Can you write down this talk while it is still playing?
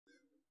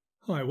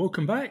Hi,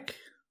 welcome back.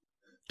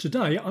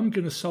 Today I'm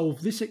going to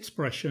solve this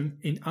expression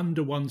in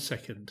under 1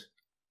 second.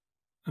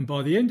 And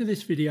by the end of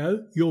this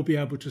video, you'll be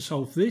able to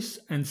solve this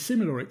and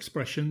similar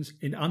expressions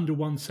in under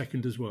 1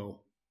 second as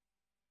well.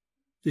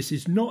 This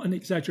is not an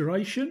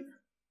exaggeration.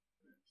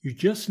 You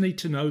just need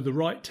to know the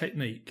right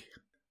technique.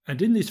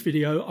 And in this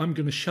video, I'm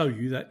going to show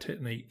you that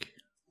technique.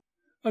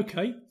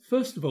 Okay,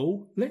 first of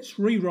all, let's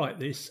rewrite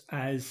this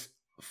as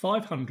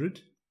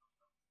 500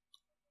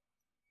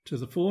 to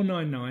the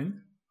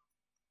 499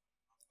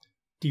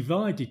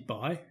 divided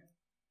by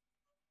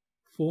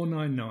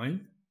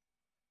 499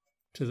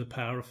 to the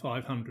power of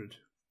 500.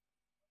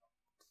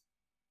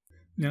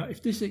 Now,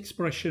 if this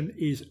expression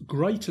is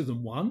greater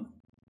than 1,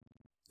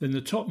 then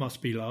the top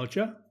must be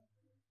larger,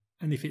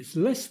 and if it's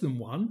less than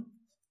 1,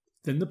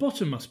 then the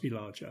bottom must be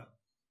larger.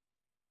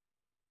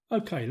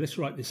 Okay, let's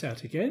write this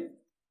out again.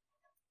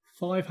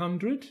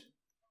 500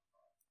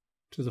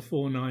 to the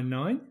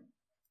 499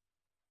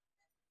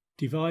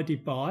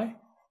 divided by,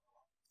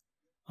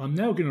 I'm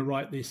now going to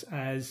write this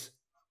as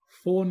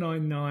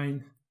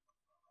 499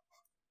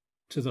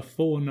 to the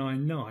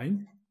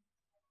 499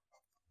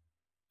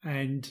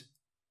 and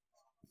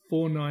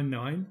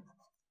 499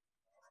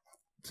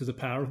 to the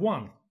power of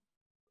 1.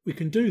 We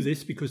can do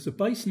this because the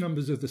base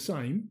numbers are the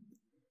same,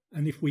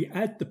 and if we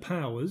add the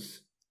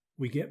powers,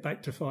 we get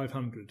back to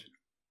 500.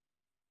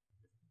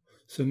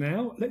 So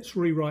now let's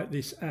rewrite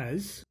this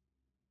as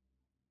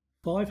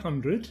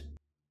 500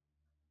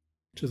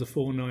 to the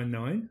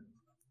 499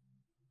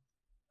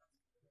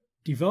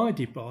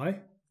 divided by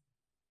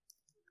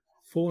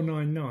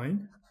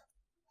 499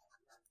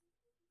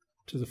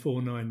 to the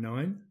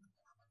 499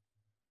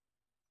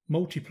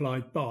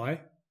 multiplied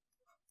by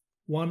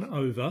 1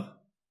 over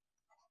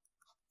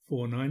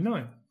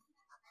 499.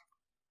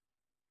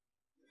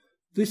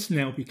 This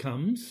now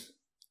becomes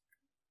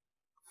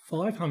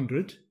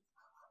 500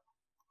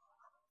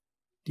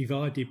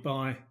 divided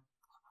by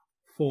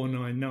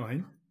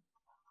 499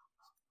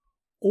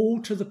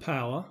 all to the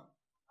power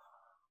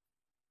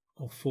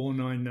of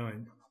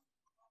 499.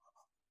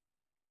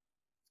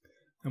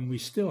 And we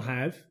still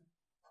have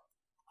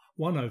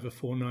 1 over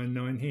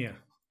 499 here.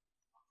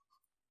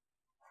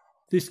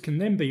 This can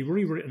then be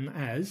rewritten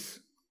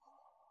as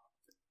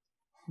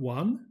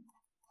 1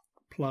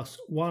 plus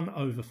 1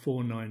 over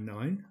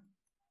 499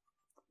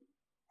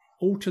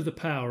 all to the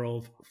power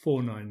of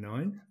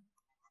 499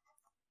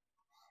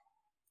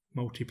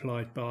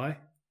 multiplied by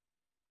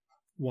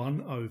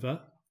 1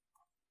 over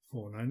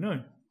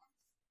 499.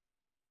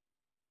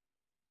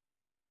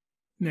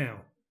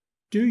 Now,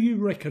 do you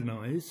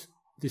recognise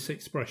this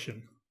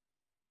expression?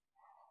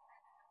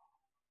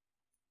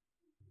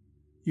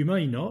 You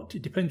may not,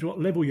 it depends what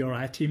level you're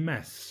at in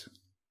maths.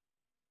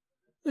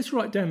 Let's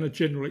write down a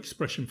general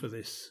expression for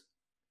this.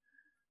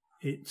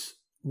 It's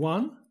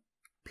 1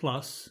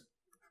 plus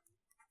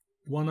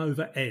 1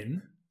 over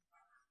n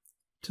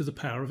to the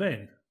power of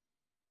n.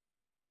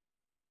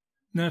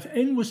 Now if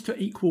n was to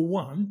equal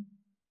 1,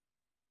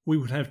 we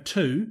would have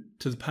 2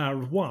 to the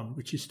power of 1,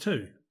 which is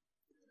 2.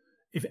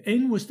 If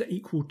n was to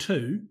equal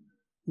 2,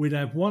 we'd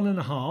have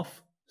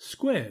 1½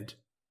 squared,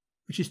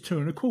 which is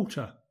 2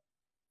 1/4.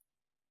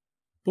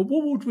 But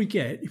what would we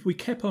get if we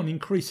kept on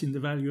increasing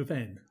the value of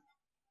n?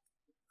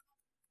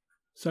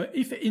 So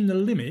if in the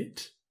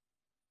limit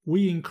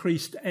we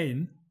increased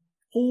n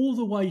all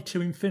the way to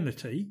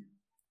infinity,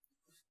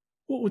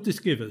 what would this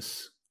give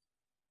us?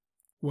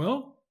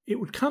 Well, it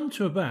would come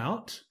to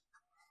about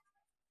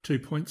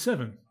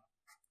 2.7.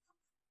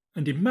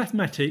 And in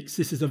mathematics,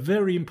 this is a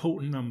very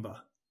important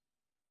number.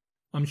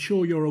 I'm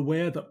sure you're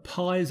aware that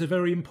pi is a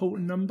very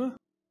important number.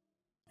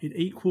 It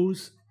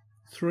equals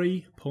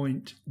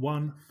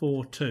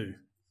 3.142.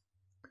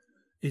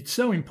 It's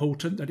so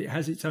important that it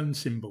has its own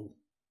symbol.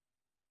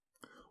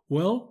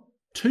 Well,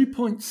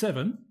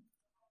 2.7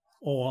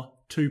 or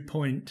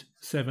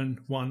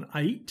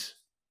 2.718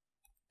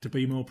 to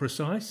be more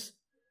precise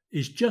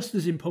is just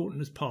as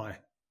important as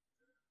pi.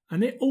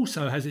 And it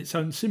also has its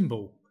own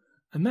symbol,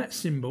 and that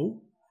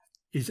symbol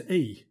is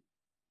E.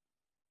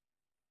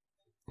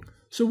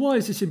 So why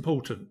is this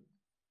important?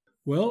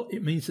 Well,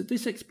 it means that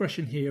this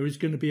expression here is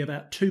going to be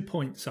about 2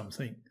 point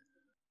something,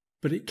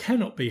 but it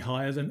cannot be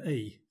higher than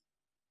E.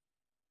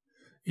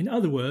 In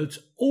other words,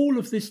 all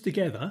of this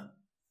together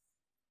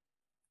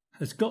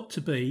has got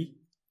to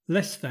be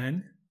less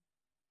than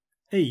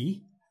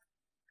E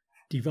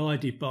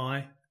divided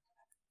by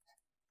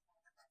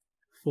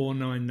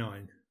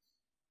 499.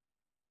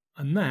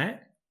 And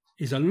that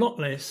is a lot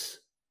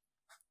less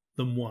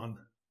than 1.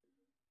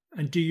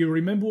 And do you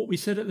remember what we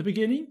said at the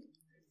beginning?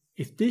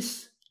 If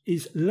this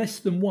is less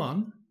than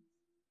 1,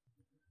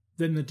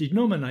 then the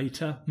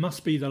denominator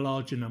must be the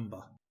larger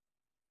number.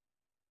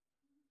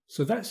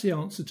 So that's the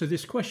answer to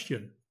this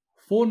question.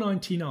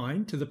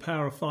 499 to the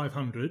power of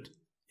 500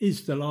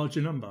 is the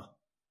larger number.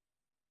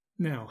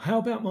 Now, how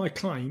about my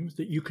claim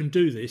that you can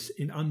do this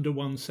in under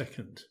 1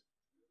 second?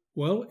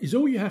 Well,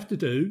 all you have to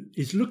do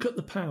is look at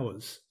the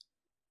powers.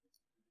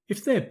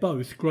 If they're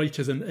both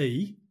greater than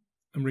E,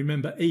 and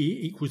remember E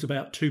equals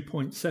about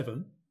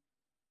 2.7,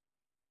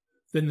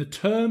 then the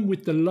term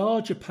with the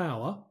larger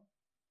power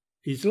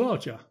is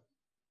larger.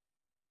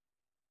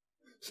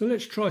 So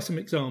let's try some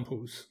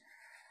examples.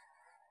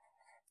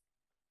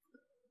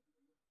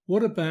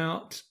 What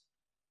about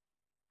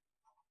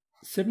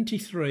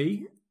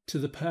 73 to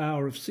the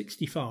power of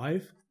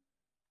 65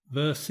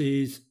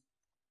 versus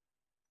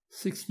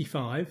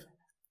 65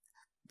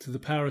 to the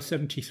power of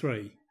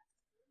 73?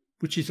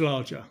 Which is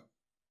larger?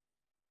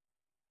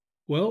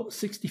 Well,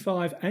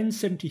 65 and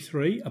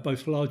 73 are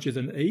both larger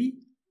than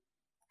e,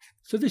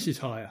 so this is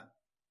higher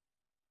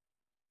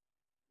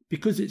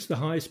because it's the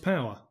highest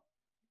power.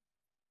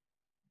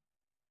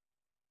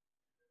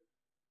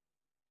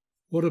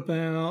 What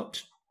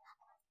about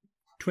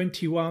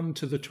 21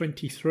 to the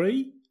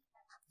 23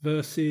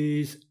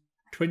 versus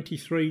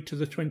 23 to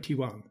the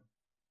 21?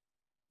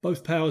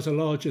 Both powers are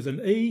larger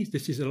than e.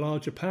 This is a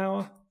larger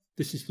power.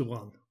 This is the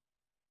 1.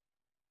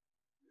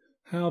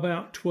 How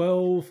about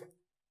 12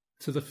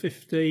 to the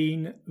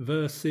 15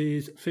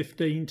 versus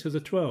 15 to the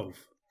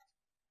 12?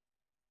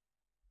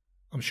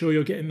 I'm sure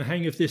you're getting the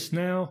hang of this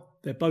now.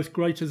 They're both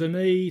greater than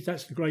e.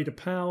 That's the greater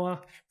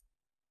power.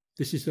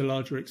 This is the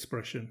larger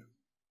expression.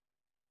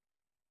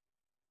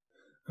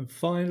 And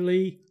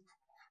finally,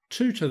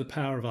 2 to the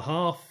power of a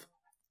half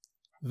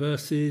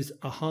versus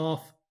a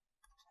half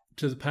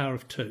to the power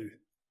of 2.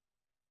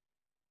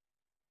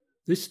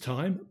 This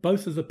time,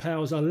 both of the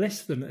powers are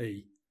less than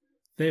e.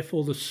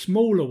 Therefore, the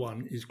smaller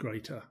one is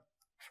greater,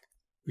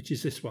 which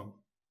is this one.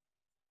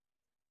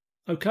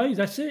 Okay,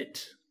 that's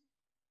it.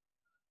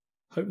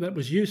 Hope that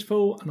was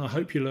useful, and I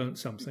hope you learnt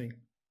something.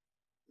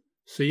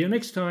 See you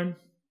next time.